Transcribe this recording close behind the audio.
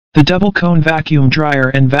The double cone vacuum dryer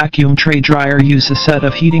and vacuum tray dryer use a set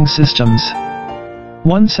of heating systems,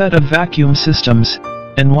 one set of vacuum systems,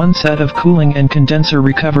 and one set of cooling and condenser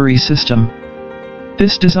recovery system.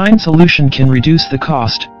 This design solution can reduce the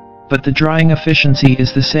cost, but the drying efficiency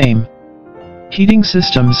is the same. Heating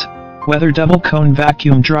systems, whether double cone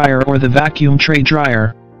vacuum dryer or the vacuum tray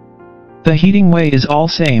dryer. The heating way is all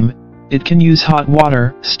same. It can use hot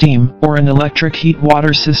water, steam, or an electric heat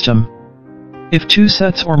water system. If 2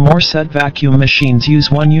 sets or more set vacuum machines use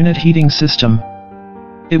 1 unit heating system,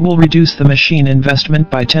 it will reduce the machine investment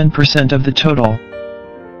by 10% of the total.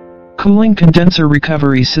 Cooling condenser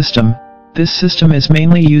recovery system. This system is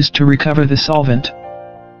mainly used to recover the solvent.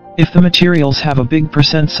 If the materials have a big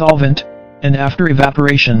percent solvent, and after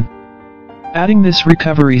evaporation, adding this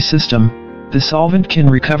recovery system, the solvent can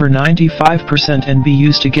recover 95% and be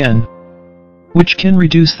used again, which can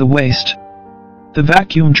reduce the waste. The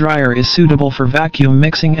vacuum dryer is suitable for vacuum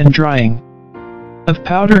mixing and drying of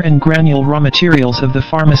powder and granule raw materials of the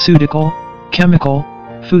pharmaceutical, chemical,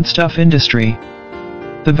 foodstuff industry.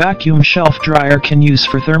 The vacuum shelf dryer can use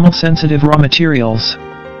for thermal-sensitive raw materials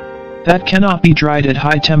that cannot be dried at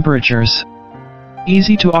high temperatures,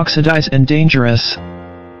 easy to oxidize and dangerous.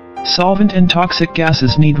 Solvent and toxic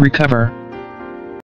gases need recover.